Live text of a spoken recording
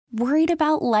Worried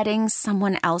about letting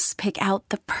someone else pick out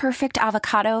the perfect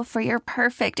avocado for your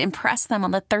perfect impress them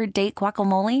on the third date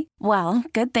guacamole? Well,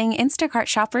 good thing Instacart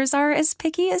shoppers are as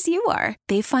picky as you are.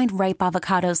 They find ripe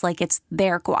avocados like it's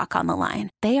their guac on the line.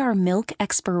 They are milk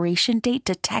expiration date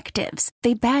detectives.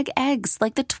 They bag eggs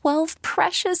like the 12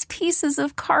 precious pieces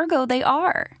of cargo they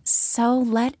are. So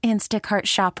let Instacart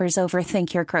shoppers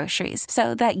overthink your groceries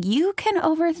so that you can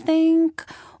overthink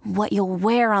what you'll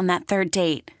wear on that third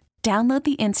date. Download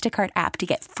the Instacart app to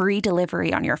get free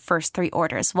delivery on your first 3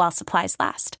 orders while supplies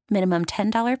last. Minimum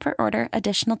 $10 per order.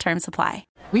 Additional terms apply.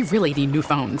 We really need new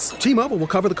phones. T-Mobile will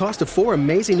cover the cost of 4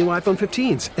 amazing new iPhone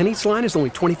 15s, and each line is only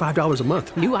 $25 a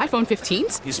month. New iPhone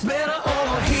 15s? It's better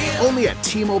over here. Only at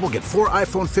T-Mobile, get 4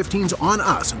 iPhone 15s on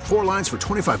us and 4 lines for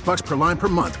 $25 per line per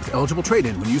month with eligible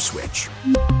trade-in when you switch.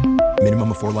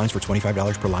 Minimum of 4 lines for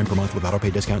 $25 per line per month with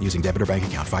autopay discount using debit or bank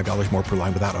account. $5 more per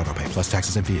line without autopay, plus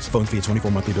taxes and fees. Phone fee at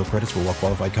 24 monthly bill credits for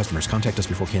well-qualified customers. Contact us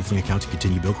before canceling account to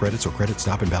continue bill credits or credit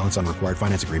stop and balance on required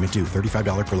finance agreement due.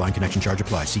 $35 per line connection charge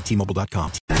applies. See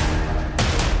T-Mobile.com.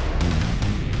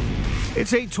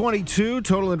 It's 8:22,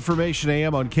 Total Information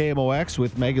AM on KMOX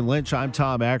with Megan Lynch. I'm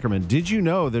Tom Ackerman. Did you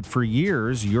know that for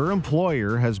years, your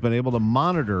employer has been able to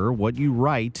monitor what you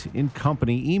write in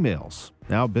company emails?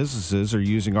 Now businesses are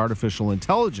using artificial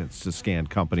intelligence to scan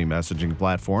company messaging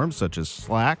platforms such as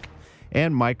Slack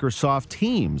and Microsoft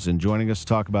Teams. And joining us to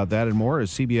talk about that and more is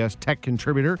CBS tech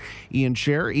contributor Ian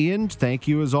Sherr. Ian, thank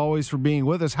you as always for being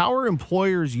with us. How are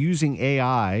employers using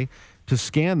AI to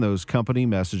scan those company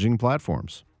messaging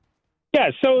platforms?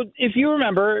 Yeah, so if you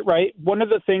remember, right, one of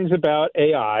the things about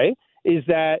AI is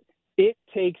that it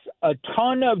takes a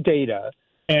ton of data,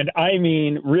 and I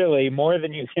mean really more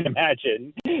than you can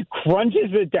imagine,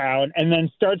 crunches it down, and then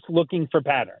starts looking for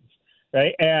patterns,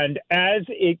 right? And as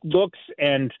it looks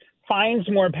and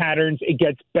finds more patterns, it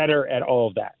gets better at all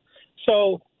of that.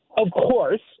 So, of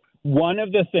course, one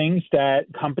of the things that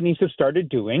companies have started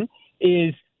doing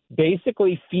is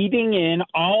basically feeding in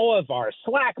all of our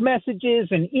Slack messages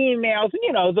and emails, and,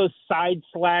 you know, those side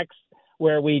Slacks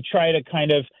where we try to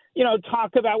kind of, you know,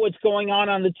 talk about what's going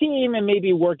on the team and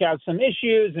maybe work out some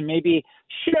issues and maybe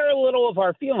share a little of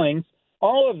our feelings.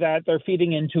 All of that they're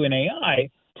feeding into an AI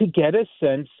to get a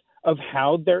sense of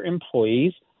how their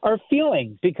employees are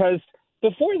feeling. Because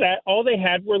before that, all they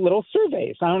had were little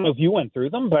surveys. I don't know if you went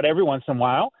through them, but every once in a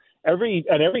while, at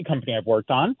every company I've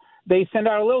worked on, they send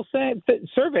out a little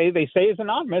survey they say is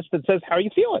anonymous that says, how are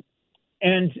you feeling?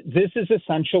 And this is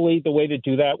essentially the way to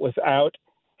do that without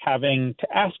having to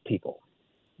ask people.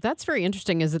 That's very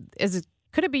interesting.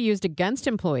 Could it be used against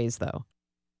employees, though?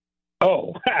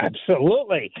 Oh,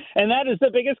 absolutely. And that is the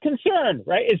biggest concern,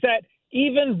 right? Is that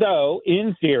even though,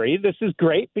 in theory, this is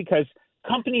great because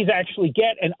companies actually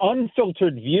get an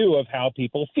unfiltered view of how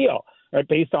people feel, right,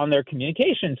 based on their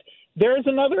communications, there is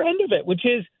another end of it, which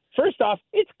is, first off,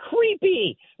 it's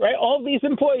creepy, right? All these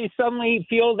employees suddenly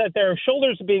feel that their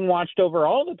shoulders are being watched over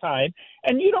all the time,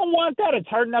 and you don't want that. It's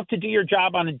hard enough to do your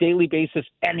job on a daily basis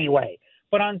anyway.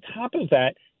 But on top of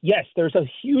that, yes, there's a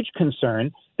huge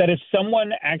concern that if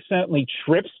someone accidentally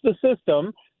trips the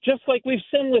system, just like we've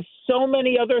seen with so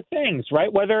many other things,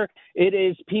 right? Whether it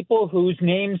is people whose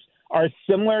names are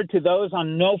similar to those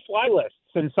on no-fly lists,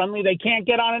 and suddenly they can't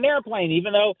get on an airplane,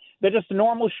 even though they're just a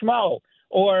normal schmo,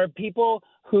 or people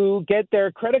who get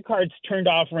their credit cards turned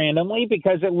off randomly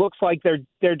because it looks like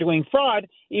they're doing fraud,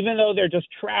 even though they're just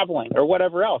traveling or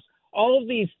whatever else. All of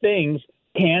these things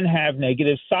can have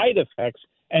negative side effects,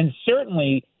 and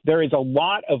certainly there is a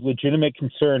lot of legitimate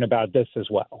concern about this as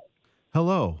well.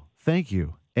 Hello, thank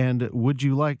you. And would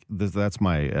you like this? That's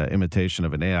my imitation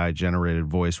of an AI-generated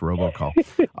voice robocall.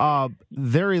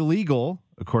 They're illegal,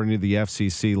 according to the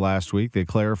FCC last week. They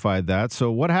clarified that.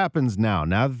 So what happens now?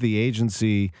 Now that the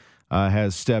agency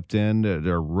has stepped in,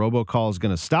 are robocalls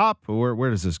going to stop? Where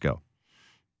does this go?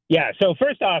 Yeah. So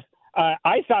first off,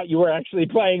 I thought you were actually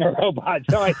playing a robot,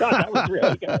 so I thought that was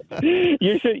really good.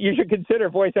 You should consider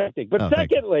voice acting. But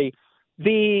secondly,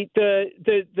 the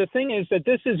thing is that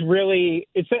this is really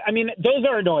those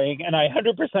are annoying, and I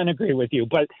 100% agree with you.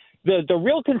 But the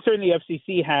real concern the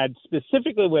FCC had,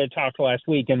 specifically when it talked last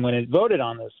week and when it voted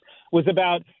on this, was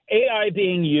about AI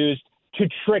being used to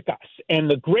trick us. And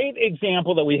the great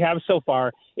example that we have so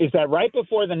far is that right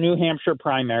before the New Hampshire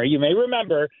primary, you may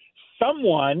remember,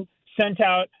 someone sent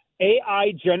out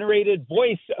AI-generated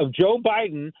voice of Joe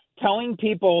Biden telling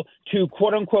people to,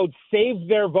 quote-unquote, save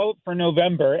their vote for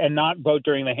November and not vote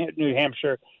during the New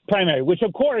Hampshire primary, which,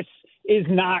 of course, is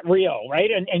not real, right?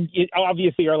 And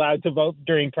obviously you're allowed to vote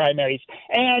during primaries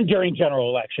and during general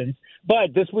elections.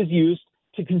 But this was used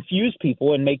to confuse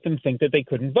people and make them think that they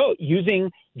couldn't vote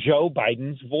using Joe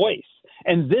Biden's voice.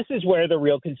 And this is where the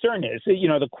real concern is. You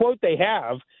know, the quote they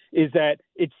have is that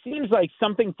it seems like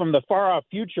something from the far off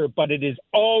future, but it is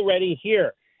already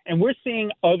here. And we're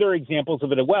seeing other examples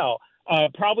of it as well.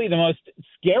 Probably the most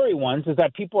scary ones is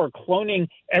that people are cloning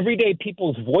everyday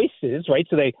people's voices, right?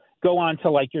 So they go on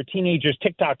to like your teenager's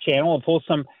TikTok channel and pull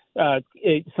some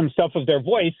stuff of their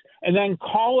voice and then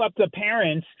call up the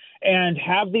parents and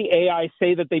have the AI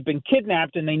say that they've been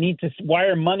kidnapped and they need to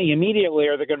wire money immediately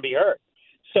or they're going to be hurt.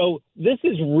 So this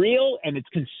is real and it's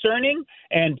concerning,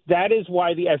 and that is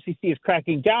why the FCC is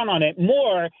cracking down on it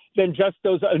more than just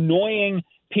those annoying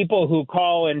people who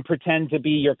call and pretend to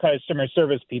be your customer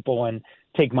service people and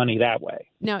take money that way.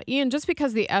 Now, Ian, just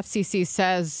because the FCC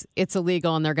says it's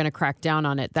illegal and they're going to crack down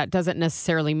on it, that doesn't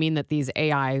necessarily mean that these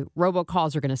AI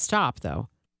robocalls are going to stop, though.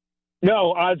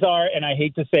 No, odds are, and I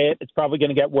hate to say it, it's probably going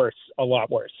to get worse, a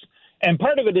lot worse. And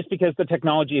part of it is because the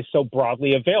technology is so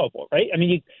broadly available, right? I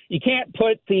mean, you can't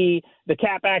put the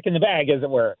cat back in the bag, as it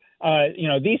were.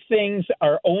 These things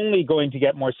are only going to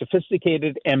get more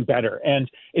sophisticated and better. And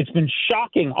it's been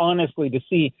shocking, honestly, to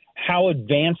see how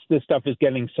advanced this stuff is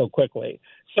getting so quickly.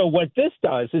 So what this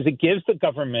does is it gives the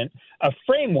government a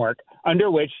framework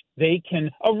under which they can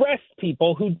arrest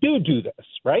people who do this,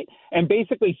 right? And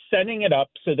basically setting it up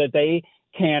so that they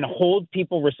can hold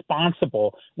people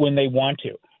responsible when they want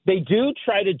to. They do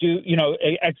try to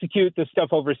execute this stuff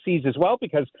overseas as well,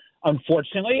 because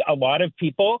unfortunately, a lot of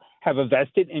people have a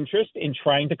vested interest in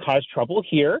trying to cause trouble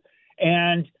here.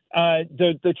 And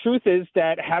the truth is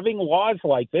that having laws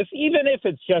like this, even if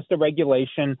it's just a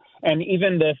regulation and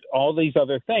even all these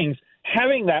other things,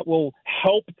 having that will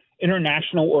help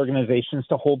international organizations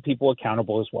to hold people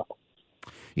accountable as well.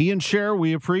 Ian Sherr,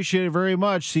 we appreciate it very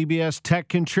much. CBS tech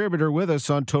contributor with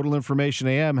us on Total Information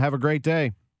AM. Have a great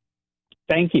day.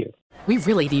 Thank you. We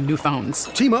really need new phones.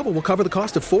 T-Mobile will cover the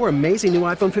cost of 4 amazing new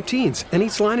iPhone 15s, and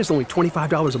each line is only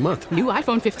 $25 a month. New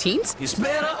iPhone 15s? It's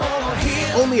better over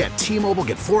here. Only at T-Mobile,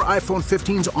 get 4 iPhone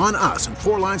 15s on us and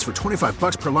 4 lines for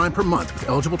 $25 per line per month with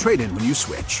eligible trade-in when you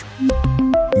switch.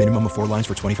 Minimum of 4 lines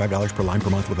for $25 per line per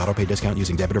month with autopay discount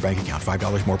using debit or bank account.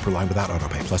 $5 more per line without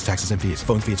autopay, plus taxes and fees.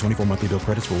 Phone fee at 24 monthly bill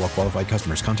credits for well-qualified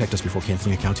customers. Contact us before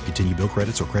canceling account to continue bill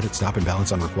credits or credit stop and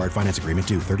balance on required finance agreement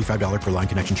due. $35 per line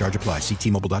connection charge applies. See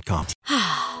T-Mobile.com.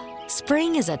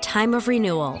 Spring is a time of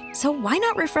renewal, so why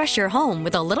not refresh your home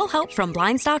with a little help from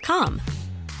Blinds.com?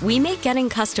 We make getting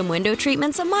custom window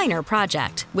treatments a minor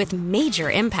project with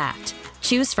major impact.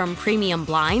 Choose from premium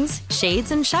blinds, shades,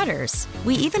 and shutters.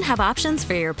 We even have options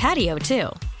for your patio, too.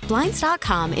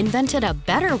 Blinds.com invented a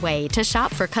better way to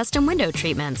shop for custom window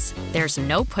treatments. There's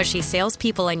no pushy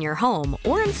salespeople in your home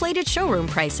or inflated showroom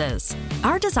prices.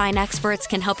 Our design experts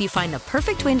can help you find the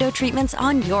perfect window treatments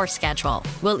on your schedule.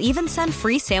 We'll even send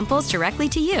free samples directly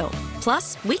to you.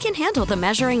 Plus, we can handle the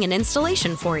measuring and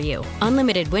installation for you.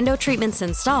 Unlimited window treatments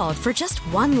installed for just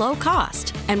one low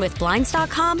cost. And with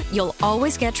Blinds.com, you'll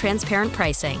always get transparent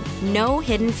pricing. No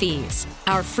hidden fees.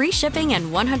 Our free shipping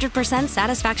and 100%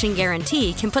 satisfaction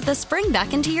guarantee can put the spring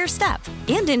back into your step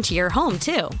and into your home,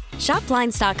 too. Shop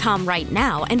Blinds.com right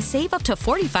now and save up to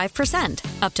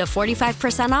 45%. Up to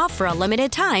 45% off for a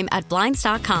limited time at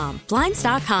Blinds.com.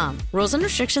 Blinds.com. Rules and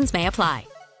restrictions may apply.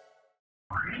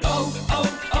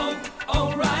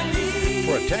 O'Reilly.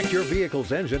 Protect your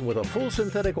vehicle's engine with a full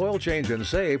synthetic oil change and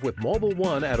save with Mobile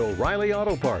One at O'Reilly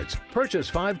Auto Parts. Purchase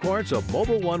 5 quarts of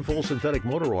Mobile One full synthetic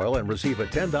motor oil and receive a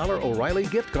 $10 O'Reilly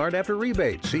gift card after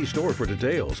rebate. See store for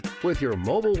details. With your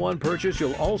Mobile One purchase,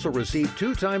 you'll also receive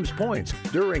 2 times points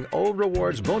during O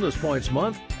Rewards Bonus Points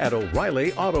Month at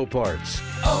O'Reilly Auto Parts.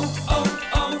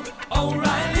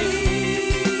 O'Reilly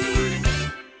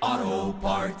Auto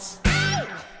Parts.